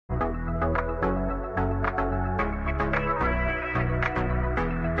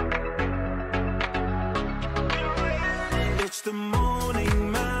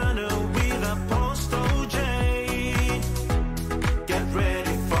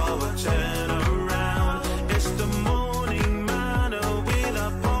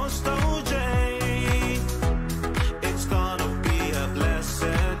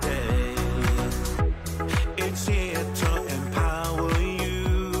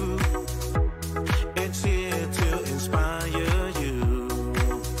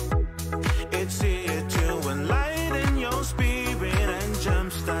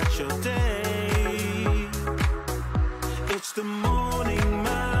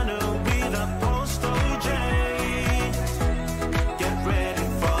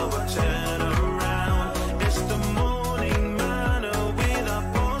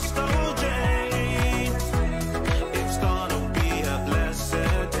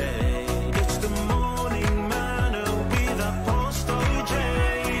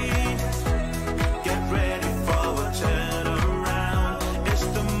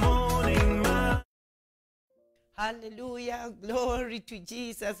Hallelujah. Glory to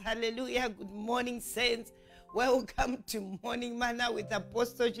Jesus. Hallelujah. Good morning, saints. Welcome to Morning Manna with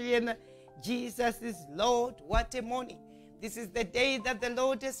Apostle Juliana. Jesus is Lord. What a morning. This is the day that the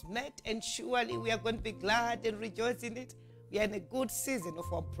Lord has made, and surely we are going to be glad and rejoice in it. We are in a good season of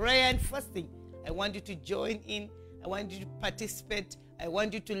our prayer and fasting. I want you to join in. I want you to participate. I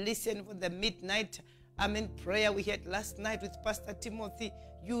want you to listen for the midnight prayer we had last night with Pastor Timothy.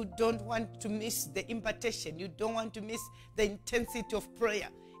 You don't want to miss the impartation. You don't want to miss the intensity of prayer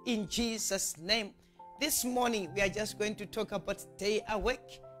in Jesus' name. This morning, we are just going to talk about stay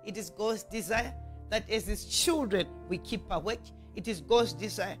awake. It is God's desire that as His children, we keep awake. It is God's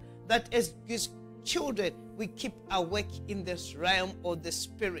desire that as His children, we keep awake in this realm of the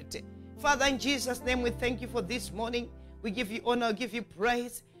Spirit. Father, in Jesus' name, we thank you for this morning. We give you honor, give you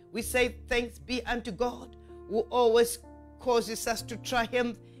praise. We say thanks be unto God, who always causes us to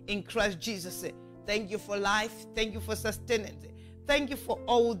triumph in Christ Jesus. Thank you for life. Thank you for sustenance. Thank you for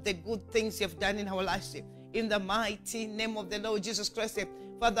all the good things you have done in our lives. In the mighty name of the Lord Jesus Christ,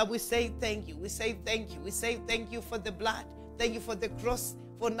 Father, we say thank you. We say thank you. We say thank you for the blood. Thank you for the cross.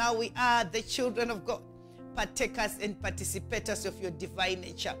 For now we are the children of God, partakers and participators of your divine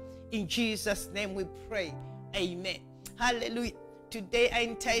nature. In Jesus' name we pray. Amen. Hallelujah. Today I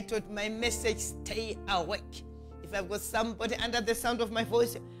entitled my message, Stay Awake. If I've got somebody under the sound of my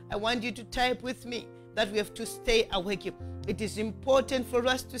voice, I want you to type with me that we have to stay awake. It is important for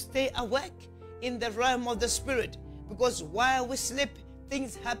us to stay awake in the realm of the Spirit, because while we sleep,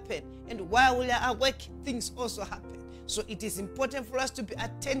 things happen. And while we are awake, things also happen. So it is important for us to be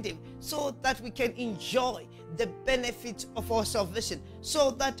attentive so that we can enjoy the benefits of our salvation,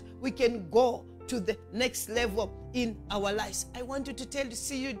 so that we can go to the next level in our lives. I want you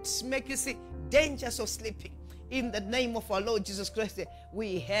to make you see dangers of sleeping. In the name of our Lord Jesus Christ,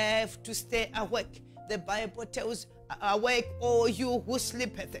 we have to stay awake. The Bible tells, awake all you who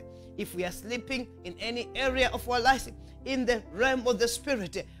sleepeth. If we are sleeping in any area of our lives, in the realm of the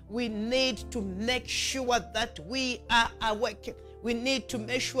Spirit, we need to make sure that we are awake. We need to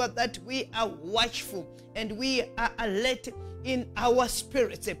make sure that we are watchful and we are alert in our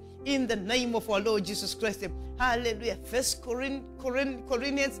spirits. In the name of our Lord Jesus Christ. Hallelujah. 1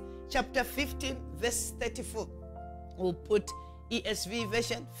 Corinthians chapter 15, verse 34. We'll put ESV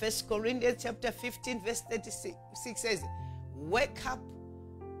version. 1 Corinthians chapter 15, verse 36 says, wake up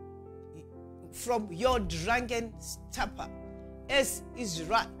from your drunken stupor, as is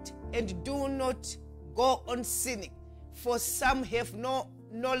right, and do not go on sinning, for some have no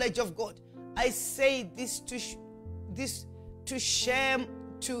knowledge of God. I say this to shame,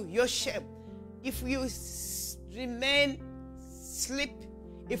 to your shame. If you remain asleep,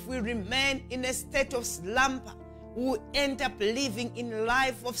 if we remain in a state of slumber, we will end up living in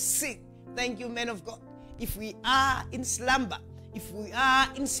life of sin. Thank you, men of God. If we are in slumber, if we are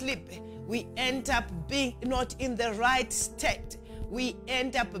in sleep, we end up being not in the right state. We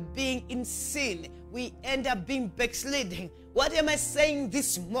end up being in sin. We end up being backsliding. What am I saying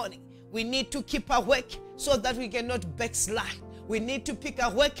this morning? We need to keep awake so that we cannot backslide. We need to pick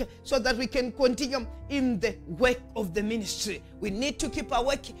awake so that we can continue in the work of the ministry. We need to keep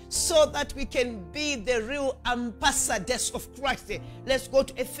awake so that we can be the real ambassadors of Christ. Let's go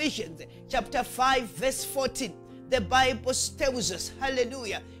to Ephesians chapter 5, verse 14. The Bible tells us,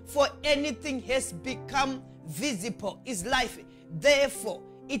 hallelujah, for anything has become visible is life. Therefore,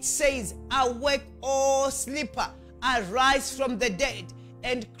 it says, awake, O sleeper, arise from the dead,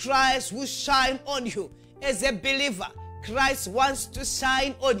 and Christ will shine on you. As a believer, Christ wants to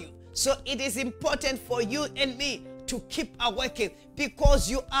shine on you. So it is important for you and me to keep awake, because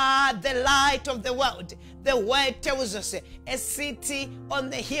you are the light of the world. The word tells us a city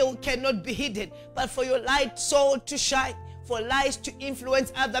on the hill cannot be hidden, but for your light soul to shine, for light to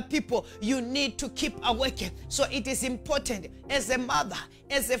influence other people, you need to keep awake. So it is important as a mother,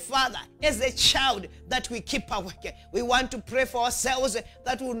 as a father, as a child, that we keep awake. We want to pray for ourselves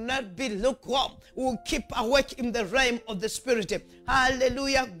that will not be lukewarm. We will keep awake in the realm of the Spirit.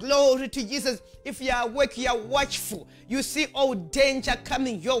 Hallelujah. Glory to Jesus. If you are awake, you are watchful. You see all danger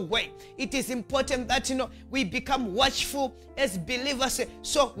coming your way. It is important that we become watchful as believers,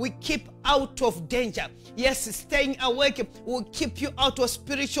 so we keep out of danger. Yes, staying awake will keep you out of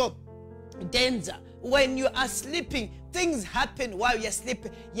spiritual danger. When you are sleeping, things happen while you're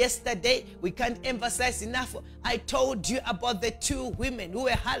sleeping. Yesterday, we can't emphasize enough, I told you about the two women who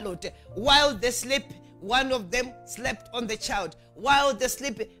were hallowed. While they sleep, one of them slept on the child. While they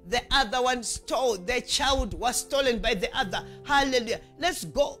sleep, the other one stole. The child was stolen by the other. Hallelujah. Let's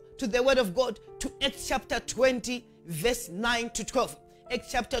go to the word of God, to Acts chapter 20, verse 9 to 12.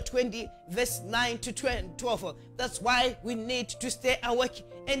 Acts chapter 20, verse 9 to 12. That's why we need to stay awake.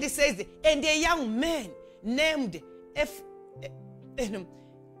 And it says, and a young man named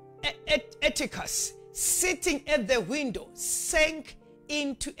Eutychus, sitting at the window, sank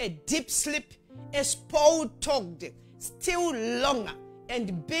into a deep sleep as Paul talked still longer,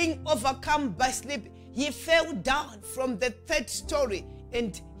 and being overcome by sleep, he fell down from the third story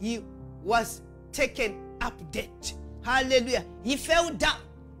and he was taken up dead. Hallelujah. He fell down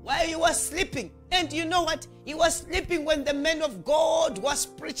while he was sleeping. And you know what? He was sleeping when the man of God was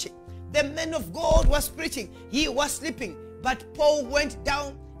preaching. The man of God was preaching. He was sleeping. But Paul went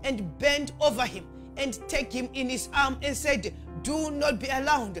down and bent over him and took him in his arm and said, do not be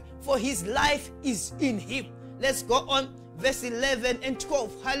alarmed, for his life is in him. Let's go on. Verse 11 and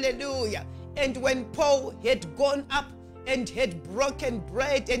 12. Hallelujah. And when Paul had gone up and had broken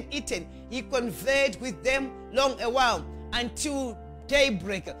bread and eaten, he conversed with them long a while until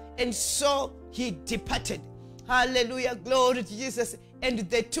daybreak, and so he departed. Hallelujah. Glory to Jesus. And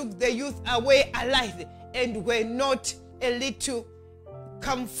they took the youth away alive and were not a little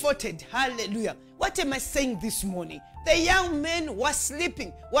comforted. Hallelujah. What am I saying this morning? The young man was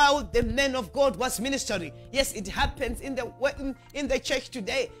sleeping while the man of God was ministering. Yes, it happens in the church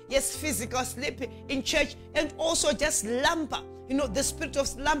today. Yes, physical sleep in church, and also just slumber. You know, the spirit of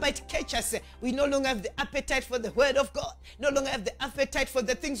slumber, it catches us. We no longer have the appetite for the word of God. No longer have the appetite for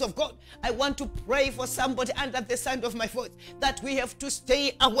the things of God. I want to pray for somebody under the sound of my voice that we have to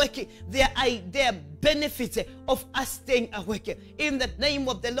stay awake. There are benefits of us staying awake. In the name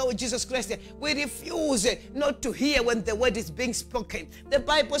of the Lord Jesus Christ, we refuse not to hear when the word is being spoken. The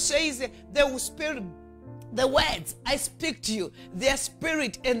Bible says the spirit, the words I speak to you, their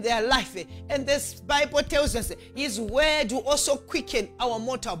spirit and their life. And this Bible tells us his word will also quicken our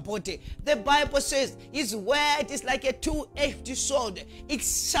mortal body. The Bible says his word is like a two-edged sword.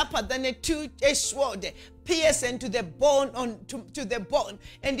 It's sharper than a two-edged sword, piercing to the bone, to the bone,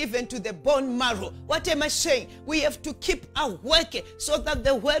 and even to the bone marrow. What am I saying? We have to keep awake so that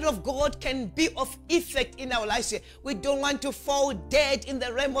the word of God can be of effect in our lives. We don't want to fall dead in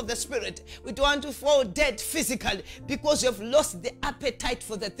the realm of the spirit. We don't want to fall dead physically because you've lost the appetite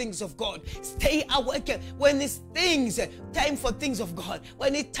for the things of God. Stay awake when it's time for things of God,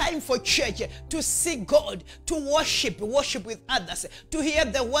 when it's time for church, to seek God, to worship with others, to hear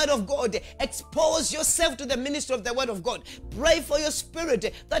the word of God. Expose yourself to the ministry of the word of God. Pray for your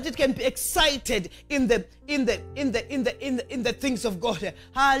spirit that it can be excited in the things of God.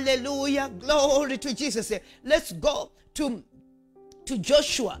 Hallelujah. Glory to Jesus. Let's go to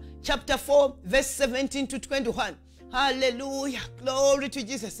Joshua chapter 4 verse 17 to 21. Hallelujah. Glory to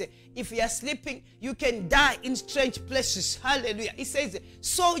Jesus. If you are sleeping, you can die in strange places. Hallelujah. It says,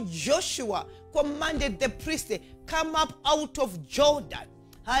 so Joshua commanded the priest, come up out of Jordan.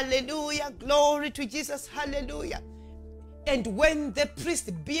 Hallelujah. Glory to Jesus. Hallelujah. And when the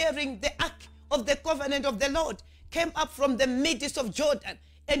priest bearing the ark of the covenant of the Lord came up from the midst of Jordan,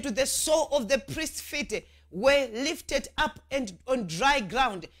 and to the sole of the priest's feet were lifted up and on dry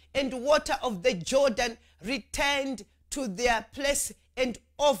ground, and water of the Jordan returned to their place and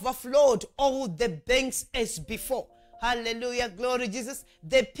overflowed all the banks as before. Hallelujah. Glory to Jesus.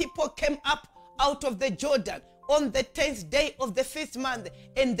 The people came up out of the Jordan on the 10th day of the 5th month,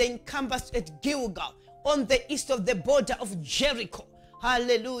 and they encamped at Gilgal on the east of the border of Jericho.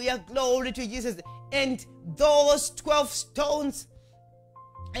 Hallelujah. Glory to Jesus. And those 12 stones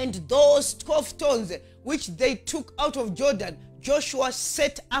which they took out of Jordan, Joshua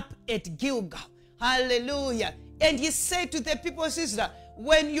set up at Gilgal. Hallelujah. And he said to the people of Israel,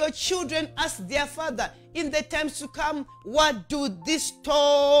 when your children ask their father in the times to come, what do these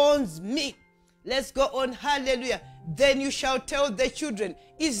stones mean? Let's go on. Hallelujah. Then you shall tell the children,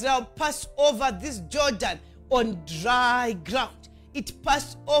 Israel passed over this Jordan on dry ground. It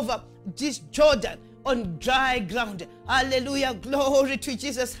passed over this Jordan on dry ground. Hallelujah. Glory to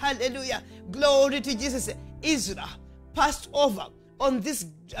Jesus. Hallelujah. Glory to Jesus. Israel passed over on this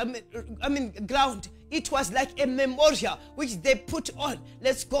ground. It was like a memorial which they put on.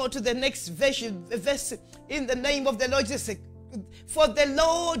 Let's go to the next verse in the name of the Lord Jesus. For the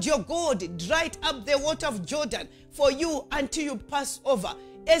Lord your God dried up the water of Jordan for you until you pass over,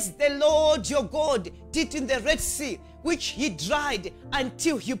 as the Lord your God did in the Red Sea, which he dried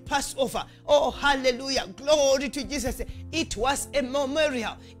until he passed over. Oh, hallelujah. Glory to Jesus. It was a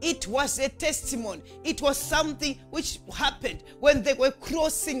memorial. It was a testimony. It was something which happened when they were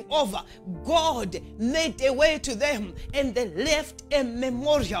crossing over. God made a way to them, and they left a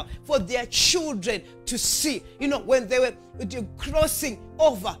memorial for their children to see. You know, when they were crossing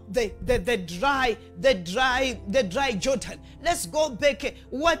over the dry Jordan. Let's go back.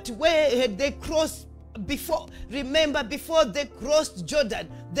 What way had they crossed before? Remember, before they crossed Jordan,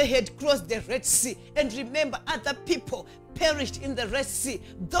 they had crossed the Red Sea. And remember, other people perished in the Red Sea.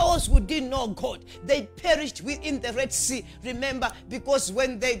 Those who didn't know God, they perished within the Red Sea. Remember, because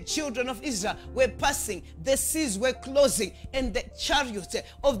when the children of Israel were passing, the seas were closing, and the chariots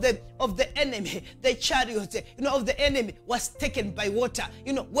of the enemy, the chariots, of the enemy was taken by water.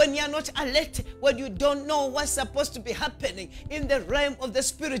 When you're not alert, when you don't know what's supposed to be happening in the realm of the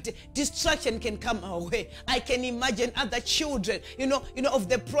spirit, distraction can come our way. I can imagine other children, of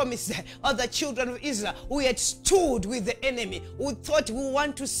the promise, other children of Israel who had stood with the enemy, who thought we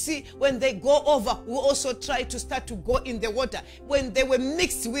want to see when they go over, who also try to start to go in the water. When they were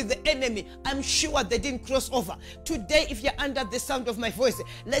mixed with the enemy, I'm sure they didn't cross over. Today, if you're under the sound of my voice,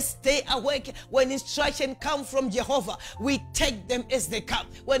 let's stay awake. When instruction come from Jehovah, we take them as they come.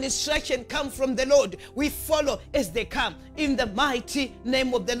 When instruction come from the Lord, we follow as they come. In the mighty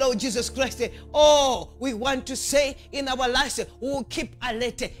name of the Lord Jesus Christ. Oh, we want to say in our lives, we will keep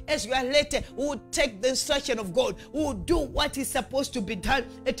alert. As we are alert, we will take the instruction of God. We will do what is supposed to be done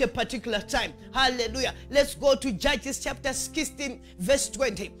at a particular time. Hallelujah. Let's go to Judges chapter 16, verse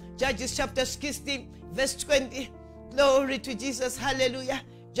 20. Judges chapter 16, verse 20. Glory to Jesus. Hallelujah.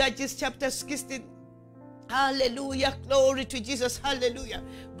 Judges chapter 16. Hallelujah. Glory to Jesus. Hallelujah.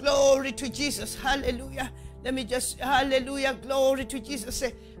 Glory to Jesus. Hallelujah. Let me just, hallelujah. Glory to Jesus.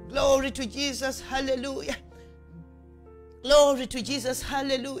 Glory to Jesus. Hallelujah. Glory to Jesus.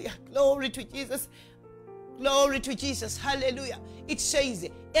 Hallelujah. Glory to Jesus. Glory to Jesus. Hallelujah. It says,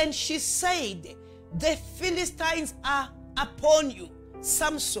 and she said, the Philistines are upon you,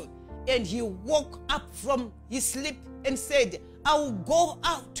 Samson. And he woke up from his sleep and said, I will go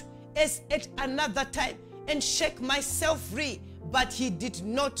out as at another time and shake myself free. But he did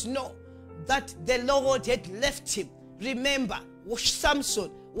not know that the Lord had left him. Remember,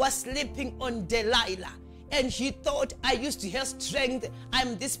 Samson was sleeping on Delilah. And he thought, I used to have strength.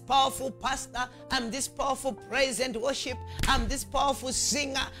 I'm this powerful pastor. I'm this powerful praise and worship. I'm this powerful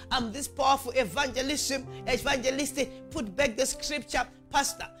singer. I'm this powerful evangelist. Put back the scripture,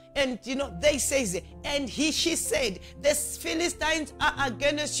 pastor. And they say, and she said, the Philistines are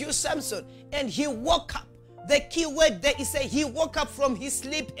against you, Samson. And he woke up. The key word there is he woke up from his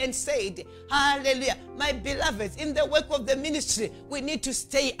sleep and said, hallelujah. My beloveds, in the work of the ministry, we need to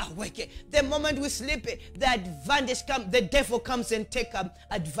stay awake. The moment we sleep, the advantage comes, the devil comes and take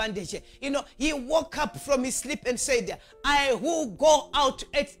advantage. He woke up from his sleep and said, I will go out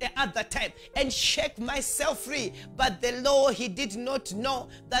at the other time and shake myself free. But the Lord, he did not know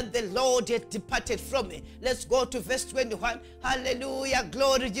that the Lord had departed from me. Let's go to verse 21. Hallelujah.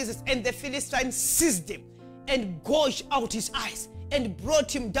 Glory to Jesus. And the Philistines seized him and gouged out his eyes, and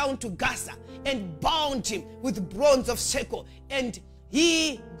brought him down to Gaza, and bound him with bronze of shekel, and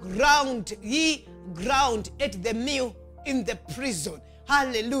he ground at the mill in the prison.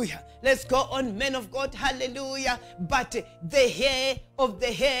 Hallelujah. Let's go on, men of God. Hallelujah. But the hair of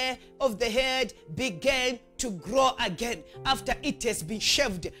the head began to grow again after it has been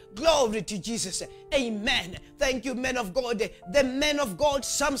shaved. Glory to Jesus. Amen. Thank you, men of God. The man of God,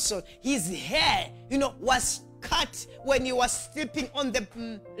 Samson, his hair, was cut when he was sleeping on the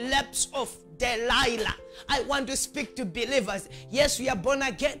laps of Delilah. I want to speak to believers. Yes, we are born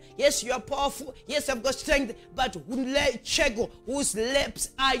again. Yes, you are powerful. Yes, I've got strength. But whose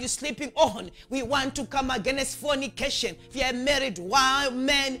lips are you sleeping on? We want to come against fornication. If you are married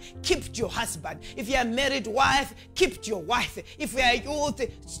man, keep your husband. If you are married wife, keep your wife. If you are youth,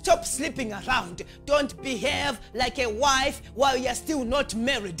 stop sleeping around. Don't behave like a wife while you are still not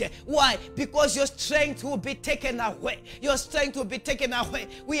married. Why? Because your strength will be taken away. Your strength will be taken away.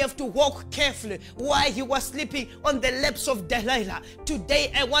 We have to walk carefully. Why? He was sleeping on the laps of Delilah.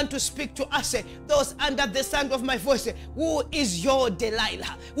 Today I want to speak to us, those under the sound of my voice. Who is your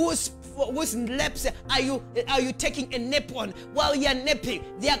Delilah? Whose laps are you taking a nap on? While you are napping,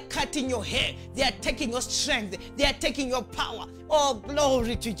 they are cutting your hair. They are taking your strength. They are taking your power. Oh,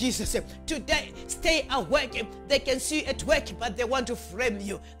 glory to Jesus. Today, stay awake. They can see you at work, but they want to frame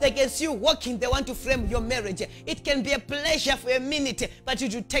you. They can see you walking. They want to frame your marriage. It can be a pleasure for a minute, but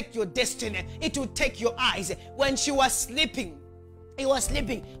it will take your destiny. It will take your eyes. When she was sleeping He was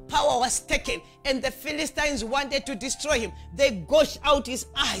sleeping. Power was taken, and the Philistines wanted to destroy him. They gouged out his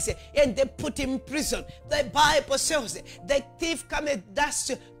eyes and they put him in prison. The Bible says the thief cometh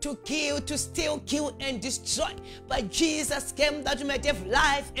thus to kill, to steal, kill, and destroy. But Jesus came that we might have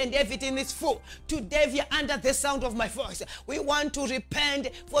life and have it in its full. Today, if you're under the sound of my voice, we want to repent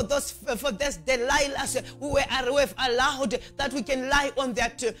for those Delilahs who have allowed that we can lie on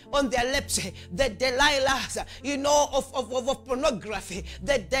their lips. The Delilahs, of pornography.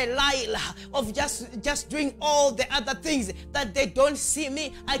 The Delilah of just doing all the other things that they don't see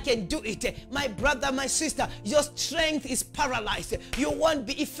me, I can do it. My brother, my sister, your strength is paralyzed. You won't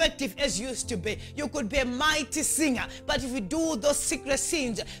be effective as you used to be. You could be a mighty singer, but if you do those secret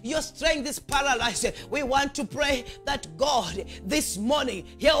sins, your strength is paralyzed. We want to pray that God, this morning,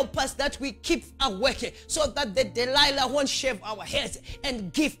 help us that we keep awake so that the Delilah won't shave our heads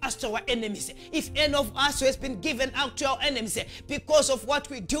and give us to our enemies. If any of us who has been given out to our enemies because of what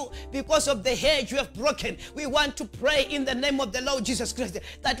we do, because of the hedge we have broken, we want to pray in the name of the Lord Jesus Christ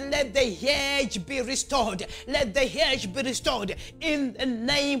that let the hedge be restored. Let the hedge be restored in the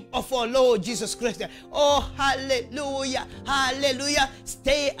name of our Lord Jesus Christ. Oh, hallelujah, hallelujah.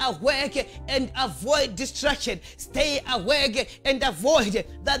 Stay awake and avoid distraction. Stay awake and avoid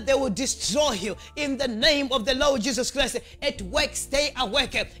that they will destroy you in the name of the Lord Jesus Christ. At work, stay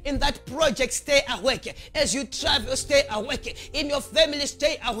awake. In that project, stay awake. As you travel, stay awake. In your family,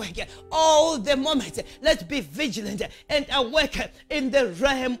 stay awake. All the moments, let's be vigilant and awake in the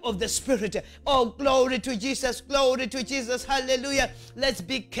realm of the Spirit. Oh, glory to Jesus, glory to Jesus, hallelujah. Let's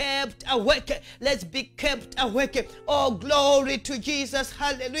be kept awake. Let's be kept awake. Oh, glory to Jesus,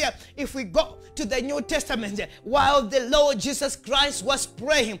 hallelujah. If we go to the New Testament, while the Lord Jesus Christ was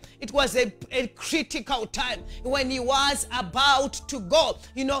praying, it was a critical time when he was about to go,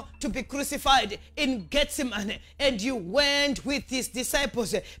 to be crucified in Gethsemane, and he went with his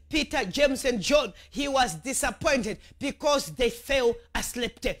disciples, Peter, James, and John. He was disappointed because they fell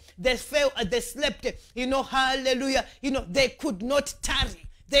asleep. They slept, hallelujah. They could not tarry.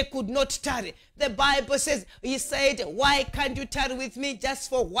 They could not tarry. The Bible says, he said, why can't you tarry with me just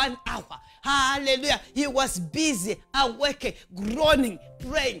for 1 hour? Hallelujah. He was busy, awake, groaning,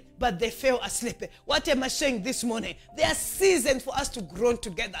 praying, but they fell asleep. What am I saying this morning? There are seasons for us to groan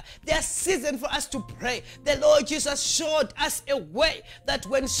together. There are seasons for us to pray. The Lord Jesus showed us a way that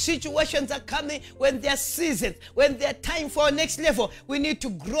when situations are coming, when there are seasons, when there are time for our next level, we need to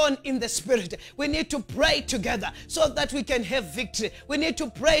groan in the Spirit. We need to pray together so that we can have victory. We need to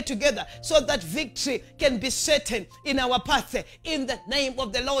pray together so that victory can be certain in our path. In the name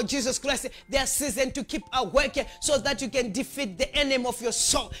of the Lord Jesus Christ, there are seasons to keep awake so that you can defeat the enemy of your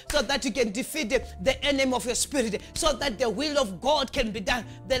soul, so that you can defeat the enemy of your spirit, so that the will of God can be done.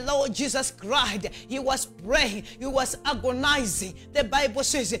 The Lord Jesus cried. He was praying. He was agonizing. The Bible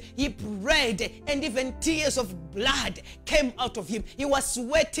says he prayed and even tears of blood came out of him. He was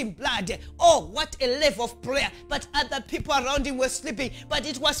sweating blood. Oh, what a level of prayer. But other people around him were sleeping. But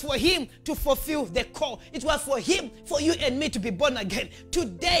it was for him to fulfill the call. It was for him, for you and me to be born again.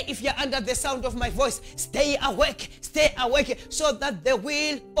 Today, if you're under the sound of my voice, stay awake so that the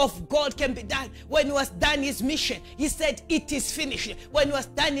will of God can be done. When he was done his mission, he said it is finished. When he was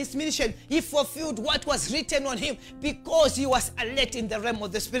done his mission, he fulfilled what was written on him because he was alert in the realm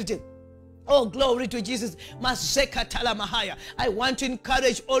of the Spirit. Oh, glory to Jesus. I want to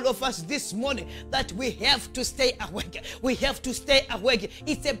encourage all of us this morning that we have to stay awake. We have to stay awake.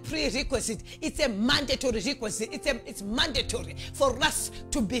 It's a prerequisite. It's a mandatory requisite. It's mandatory for us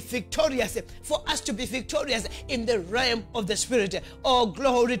to be victorious, in the realm of the Spirit. Oh,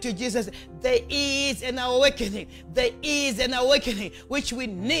 glory to Jesus. There is an awakening. There is an awakening which we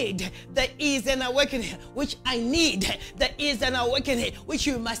need. There is an awakening which I need. There is an awakening which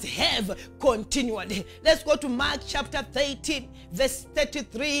you must have continually. Let's go to Mark chapter 13, verse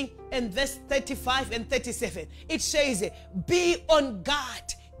 33 and verse 35 and 37. It says, be on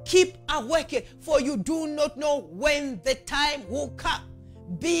guard, keep awake, for you do not know when the time will come.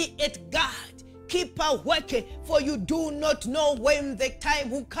 Be at guard, keep awake, for you do not know when the time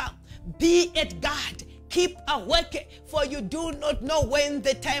will come. Be at guard, keep awake, for you do not know when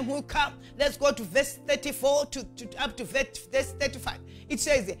the time will come. Let's go to verse 34 up to verse 35. It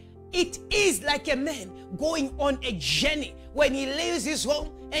says, it is like a man going on a journey when he leaves his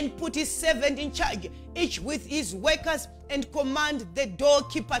home and put his servant in charge, each with his workers, and command the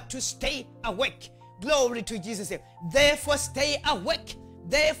doorkeeper to stay awake. Glory to Jesus. Therefore stay awake.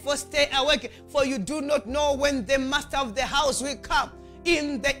 Therefore stay awake, for you do not know when the master of the house will come,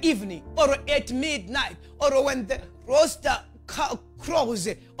 in the evening, or at midnight, or when the rooster crows,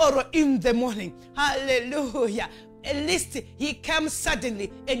 or in the morning. Hallelujah. at least he comes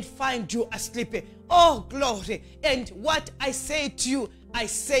suddenly and find you asleep. Oh, glory. And what I say to you, I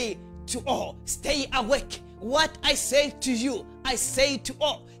say to all, stay awake. What I say to you, I say to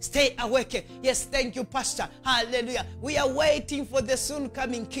all, stay awake. Yes, thank you, Pastor. Hallelujah. We are waiting for the soon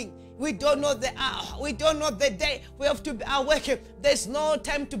coming King. We don't know the hour. We don't know the day. We have to be awake. There's no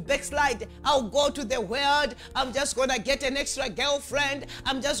time to backslide. I'll go to the world. I'm just going to get an extra girlfriend.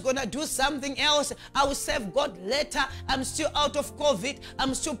 I'm just going to do something else. I will serve God later. I'm still out of COVID.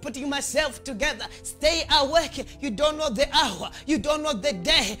 I'm still putting myself together. Stay awake. You don't know the hour. You don't know the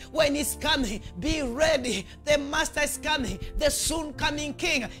day when He's coming. Be ready. The Master is coming. The soon coming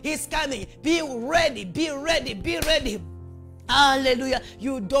King is coming. Be ready. Be ready. Be ready. Hallelujah.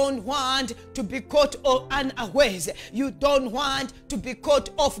 You don't want to be caught unawares. You don't want to be caught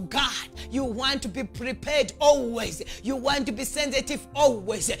off guard. You want to be prepared always. You want to be sensitive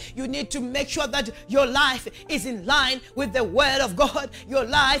always. You need to make sure that your life is in line with the word of God. Your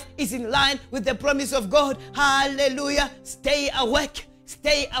life is in line with the promise of God. Hallelujah. Stay awake.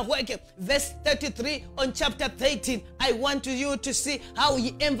 Stay awake. Verse 33 on chapter 13. I want you to see how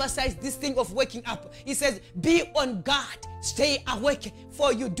he emphasized this thing of waking up. He says, be on guard. Stay awake,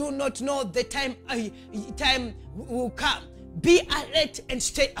 for you do not know the time will come. Be alert and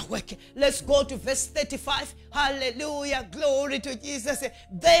stay awake. Let's go to verse 35. Hallelujah. Glory to Jesus.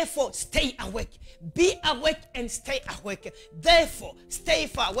 Therefore, stay awake. Be awake and stay awake. Therefore, stay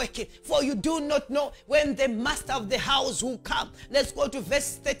awake, for you do not know when the master of the house will come. Let's go to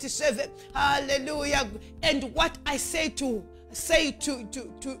verse 37. Hallelujah. And what I say to you,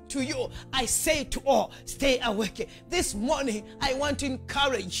 I say to all, stay awake. This morning, I want to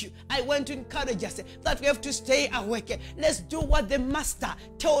encourage you. I want to encourage us that we have to stay awake. Let's do what the Master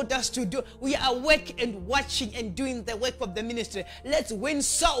told us to do. We are awake and watching and doing the work of the ministry. Let's win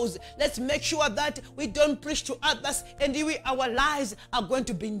souls. Let's make sure that we don't preach to others and our lives are going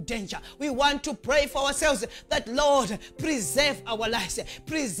to be in danger. We want to pray for ourselves that, Lord, preserve our lives.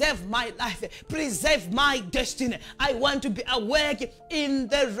 Preserve my life. Preserve my destiny. I want to be awake in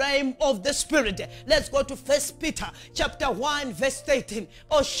the realm of the Spirit. Let's go to 1 Peter chapter 1 verse 18.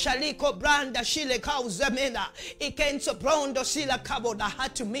 O shaliko branda shile kauzamena ikenso brondo sila kaboda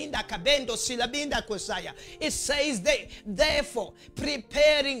hatuminda kabendo silabinda kosaya. It says therefore,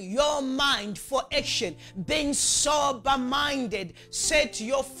 preparing your mind for action, being sober-minded, set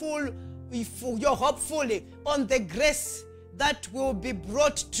your hope fully on the grace that will be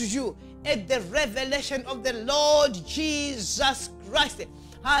brought to you at the revelation of the Lord Jesus Christ.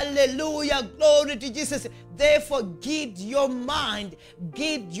 Hallelujah. Glory to Jesus. Therefore, guide your mind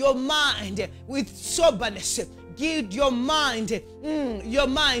with soberness. Guide your mind.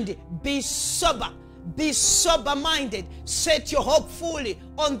 Be sober. Be sober-minded. Set your hope fully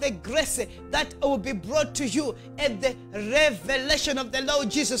on the grace that will be brought to you at the revelation of the Lord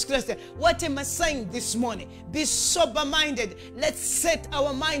Jesus Christ. What am I saying this morning? Be sober-minded. Let's set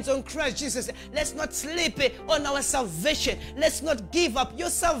our minds on Christ Jesus. Let's not sleep on our salvation. Let's not give up. Your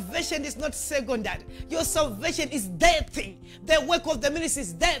salvation is not secondary. Your salvation is that thing. The work of the ministry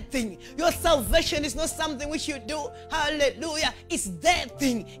is that thing. Your salvation is not something which you do. Hallelujah. It's that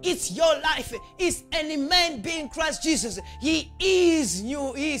thing. It's your life. Is any man being Christ Jesus? He is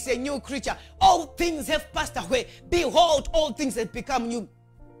new. He is a new creature. All things have passed away. Behold, all things have become new.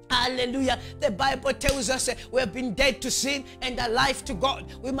 Hallelujah. The Bible tells us we have been dead to sin and alive to God.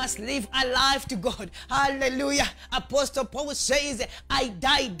 We must live alive to God. Hallelujah. Apostle Paul says, I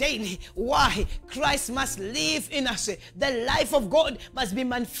die daily. Why? Christ must live in us. The life of God must be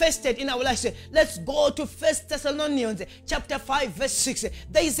manifested in our lives. Let's go to 1 Thessalonians chapter 5 verse 6.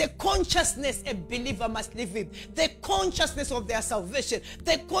 There is a consciousness a believer must live with. The consciousness of their salvation.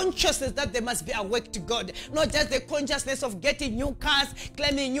 The consciousness that they must be awake to God. Not just the consciousness of getting new cars,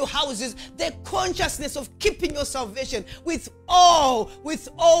 claiming new houses, the consciousness of keeping your salvation with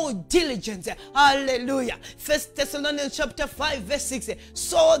all diligence. Hallelujah. 1 Thessalonians chapter 5 verse 6.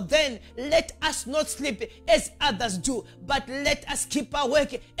 So then let us not sleep as others do, but let us keep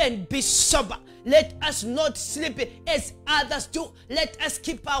awake and be sober. Let us not sleep as others do. Let us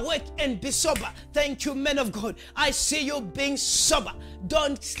keep awake and be sober. Thank you, men of God. I see you being sober.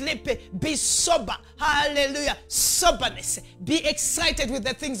 Don't sleep. Be sober. Hallelujah. Soberness. Be excited with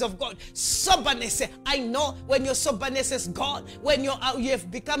the things of God. Soberness. I know when your soberness is gone, when you have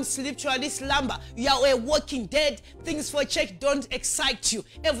become spiritually slumber, you are a walking dead. Things for church don't excite you.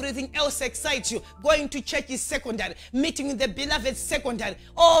 Everything else excites you. Going to church is secondary. Meeting with the beloved is secondary.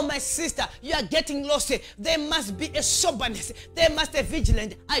 Oh, my sister, you are getting lost, there must be a soberness. There must be a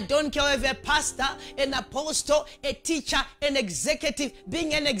vigilance. I don't care if a pastor, an apostle, a teacher, an executive.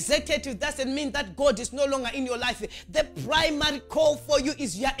 Being an executive doesn't mean that God is no longer in your life. The primary call for you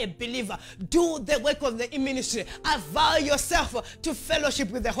is you are a believer. Do the work of the ministry. Avail yourself to fellowship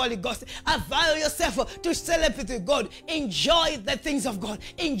with the Holy Ghost. Avail yourself to celebrate with God. Enjoy the things of God.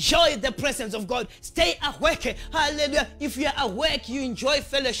 Enjoy the presence of God. Stay awake. Hallelujah. If you are awake, you enjoy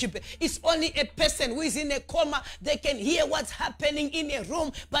fellowship. It's only a person who is in a coma. They can hear what's happening in a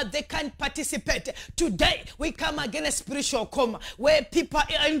room, but they can't participate. Today, we come against a spiritual coma where people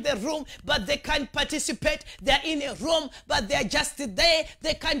are in the room, but they can't participate. They're in a room, but they're just there.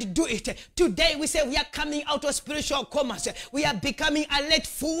 They can't do it. Today, we say we are coming out of spiritual comas. We are becoming alert,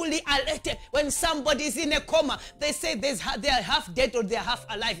 fully alert. When somebody is in a coma, they say they are half dead or they are half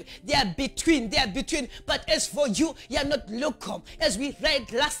alive. They are between. But as for you, you are not lukewarm. As we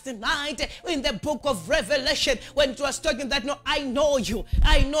read last night in the book of Revelation, when it was talking that, no, I know you.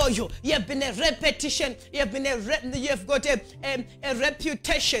 You have been a repetition. You have got a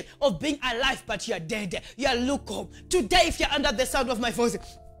reputation of being alive, but you are dead. You are lukewarm. Today, if you are under the sound of my voice,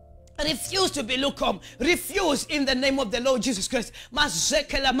 refuse to be lukewarm. Refuse in the name of the Lord Jesus Christ.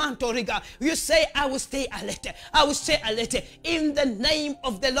 You say, I will stay alert. I will stay alert in the name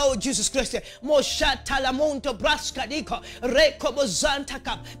of the Lord Jesus Christ.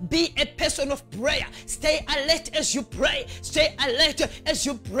 Be a person of prayer. Stay alert as you pray. Stay alert as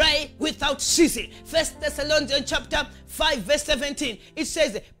you pray without ceasing. 1 Thessalonians chapter 5 verse 17. It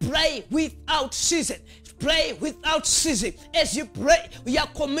says, pray without ceasing. Pray without ceasing. As you pray, you are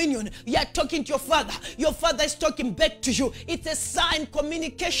communion. You are talking to your Father. Your Father is talking back to you. It's a sign.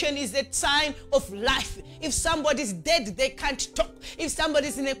 Communication is a sign of life. If somebody is dead, they can't talk. If somebody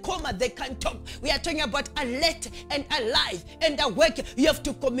is in a coma, they can't talk. We are talking about alert and alive and awake. You have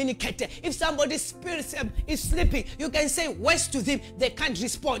to communicate. If somebody's spirit is sleeping, you can say words to them. They can't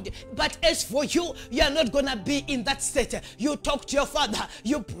respond. But as for you, you are not going to be in that state. You talk to your Father.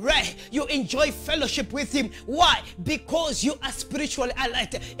 You pray. You enjoy fellowship with Him. Why? Because you are spiritually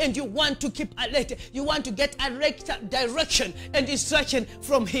alert and you want to keep alert. You want to get direction and instruction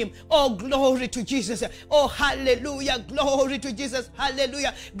from Him. Oh, glory to Jesus. Oh, hallelujah. Glory to Jesus.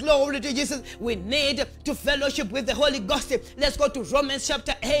 Hallelujah. Glory to Jesus. We need to fellowship with the Holy Ghost. Let's go to Romans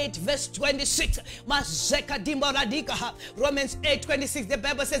chapter 8 verse 26. Romans 8:26. The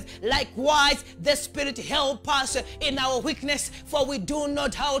Bible says, likewise the Spirit help us in our weakness, for we do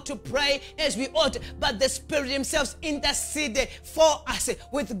not how to pray as we ought, but the Spirit Himself intercede for us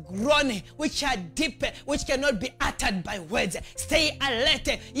with groaning which are deep, which cannot be uttered by words. Stay alert.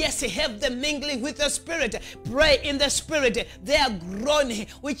 Yes, have the mingling with the Spirit. Pray in the Spirit. They are groaning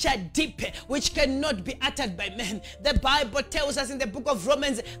which are deep, which cannot be uttered by men. The Bible tells us in the book of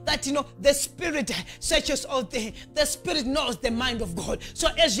Romans that, the Spirit searches all things. The Spirit knows the mind of God. So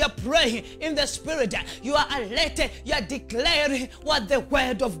as you are praying in the Spirit, you are alert. You are declaring what the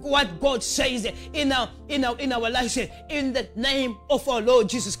word of what God says in our lives, in the name of our Lord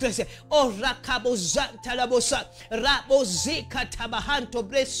Jesus Christ. Oh,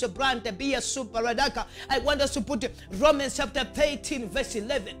 I want us to put Romans chapter 13 verse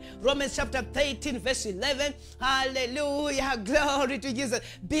 11. Romans chapter 13 verse 11. Hallelujah. Glory to Jesus.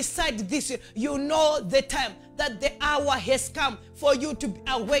 Beside this, you know the time that the hour has come for you to be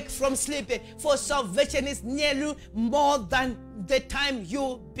awake from sleep, for salvation is nearly more than the time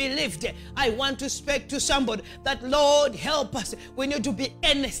you believed. I want to speak to somebody that, Lord, help us. We need to be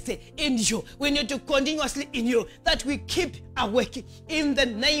earnest in you. We need to continuously in you, that we keep awake in the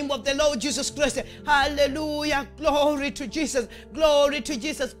name of the Lord Jesus Christ. Hallelujah. Glory to Jesus. Glory to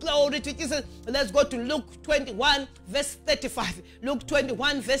Jesus. Glory to Jesus. Let's go to Luke 21 verse 35. Luke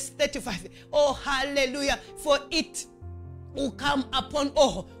 21 verse 35. Oh, hallelujah. For it will come upon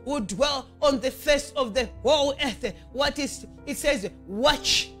all who dwell on the face of the whole earth. What is it? Says,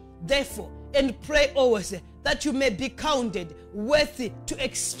 watch therefore and pray always, that you may be counted worthy to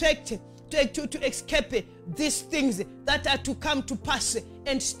expect to escape these things that are to come to pass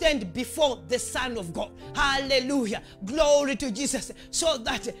and stand before the Son of God. Hallelujah. Glory to Jesus. So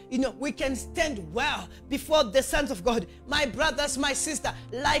that, we can stand well before the sons of God. My brothers, my sister,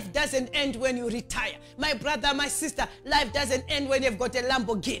 life doesn't end when you retire. My brother, my sister, life doesn't end when you've got a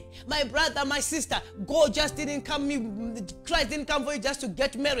Lamborghini. My brother, my sister, God just didn't come, Christ didn't come for you just to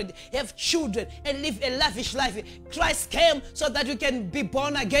get married, have children, and live a lavish life. Christ came so that you can be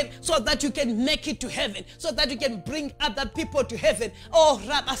born again, so that you can make it to heaven, so that you can bring other people to heaven. Oh, Oh,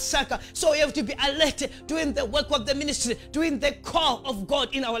 Rabasaka. So we have to be alert, doing the work of the ministry, doing the call of God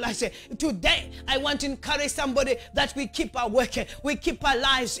in our lives. Today, I want to encourage somebody that we keep our work, we keep our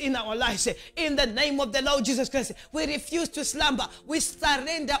lives in our lives. In the name of the Lord Jesus Christ, we refuse to slumber. We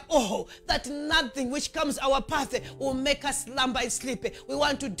surrender all, that nothing which comes our path will make us slumber and sleep. We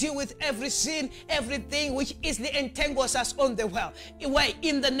want to deal with every sin, everything which easily entangles us on the way.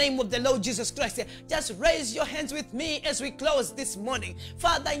 In the name of the Lord Jesus Christ, just raise your hands with me as we close this morning.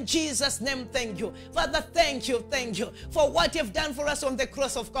 Father, in Jesus' name, thank you. Father, thank you for what you've done for us on the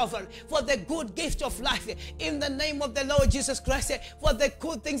cross of Calvary, for the good gift of life. In the name of the Lord Jesus Christ, for the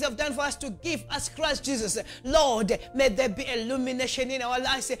good things you've done for us to give us Christ Jesus. Lord, may there be illumination in our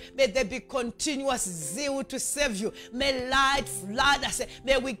lives. May there be continuous zeal to serve you. May light flood us.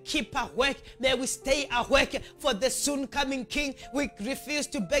 May we keep awake. May we stay awake for the soon coming King. We refuse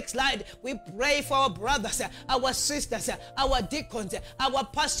to backslide. We pray for our brothers, our sisters, our deacons, our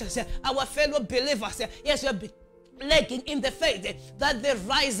pastors, our fellow believers. Yes, we are lagging in the faith, that they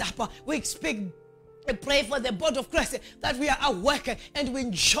rise up. We speak. I pray for the body of Christ, that we are awake and we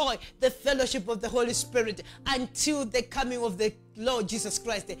enjoy the fellowship of the Holy Spirit until the coming of the Lord Jesus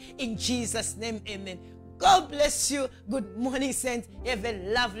Christ. In Jesus' name, amen. God bless you. Good morning, saints. Have a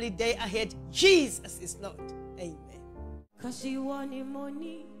lovely day ahead. Jesus is Lord. Amen. Cause you want him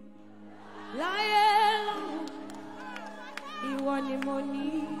money. You want him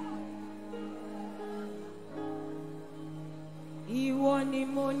money. You want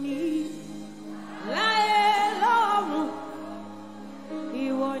him money.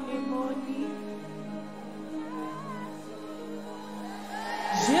 You want him money.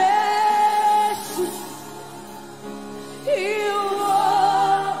 Jesus, you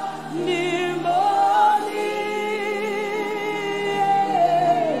want him money.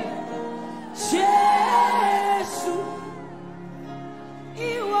 Jesus,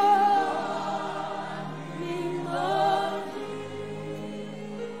 you want him money.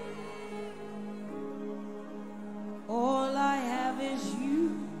 All I have is you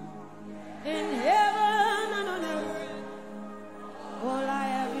in heaven and on earth. All I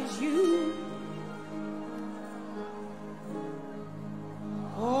have is you.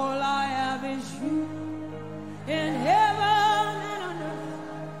 All I have is you in heaven and on earth.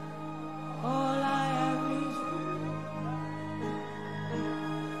 All I have is you.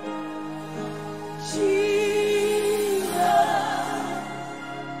 Jesus,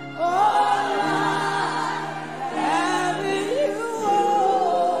 all I have is you.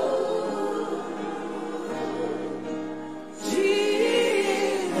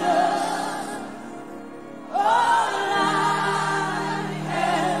 Jesus, all I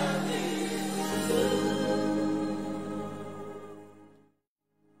have is you.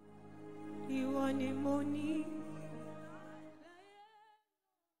 You want him money.